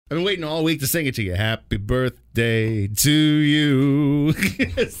I've been waiting all week to sing it to you. Happy birthday to you.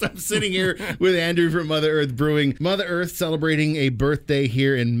 So I'm sitting here with Andrew from Mother Earth Brewing. Mother Earth celebrating a birthday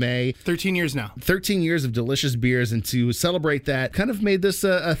here in May. 13 years now. 13 years of delicious beers, and to celebrate that, kind of made this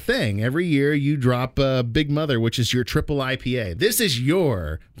a thing. Every year you drop Big Mother, which is your triple IPA. This is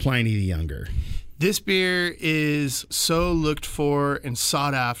your Pliny the Younger. This beer is so looked for and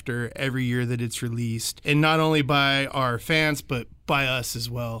sought after every year that it's released, and not only by our fans, but by us as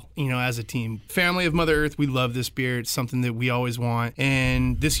well, as a team. Family of Mother Earth, we love this beer. It's something that we always want,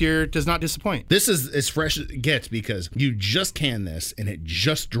 and this year does not disappoint. This is as fresh as it gets because you just canned this, and it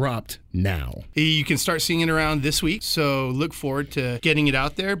just dropped now. You can start seeing it around this week, so look forward to getting it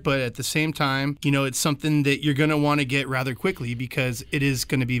out there, but at the same time, it's something that you're going to want to get rather quickly because it is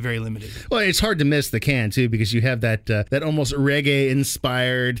going to be very limited. Well, it's hard to miss the can, too, because you have that almost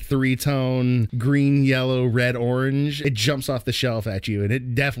reggae-inspired three-tone green, yellow, red, orange. It jumps off the shelf at you, and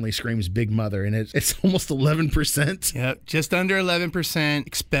it definitely screams Big Mother, and it's almost 11%. Yep, just under 11%.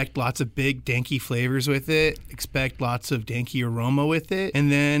 Expect lots of big, danky flavors with it. Expect lots of danky aroma with it,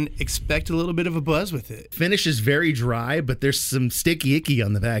 and then expect a little bit of a buzz with it. Finish is very dry, but there's some sticky icky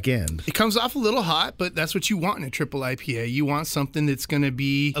on the back end. It comes off a little hot, but that's what you want in a triple IPA. You want something that's going to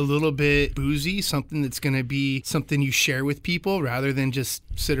be a little bit boozy, something that's going to be something you share with people rather than just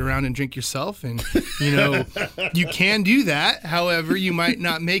sit around and drink yourself. And, you can do that. However, you might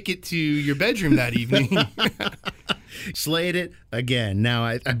not make it to your bedroom that evening. Slayed it again. Now,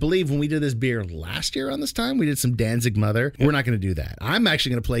 I believe when we did this beer last year on this time, we did some Danzig Mother. Yep. We're not going to do that. I'm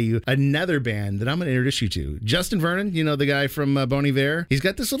actually going to play you another band that I'm going to introduce you to. Justin Vernon, the guy from Bon Iver. He's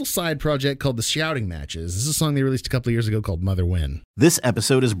got this little side project called The Shouting Matches. This is a song they released a couple of years ago called Mother Win. This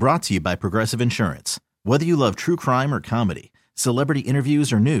episode is brought to you by Progressive Insurance. Whether you love true crime or comedy, celebrity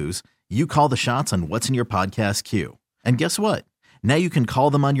interviews or news, you call the shots on what's in your podcast queue. And guess what? Now you can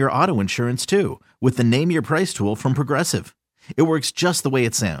call them on your auto insurance too with the Name Your Price tool from Progressive. It works just the way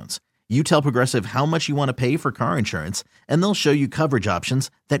it sounds. You tell Progressive how much you want to pay for car insurance, and they'll show you coverage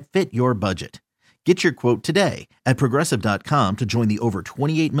options that fit your budget. Get your quote today at Progressive.com to join the over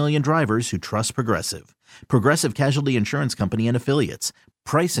 28 million drivers who trust Progressive. Progressive Casualty Insurance Company and Affiliates.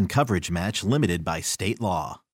 Price and coverage match limited by state law.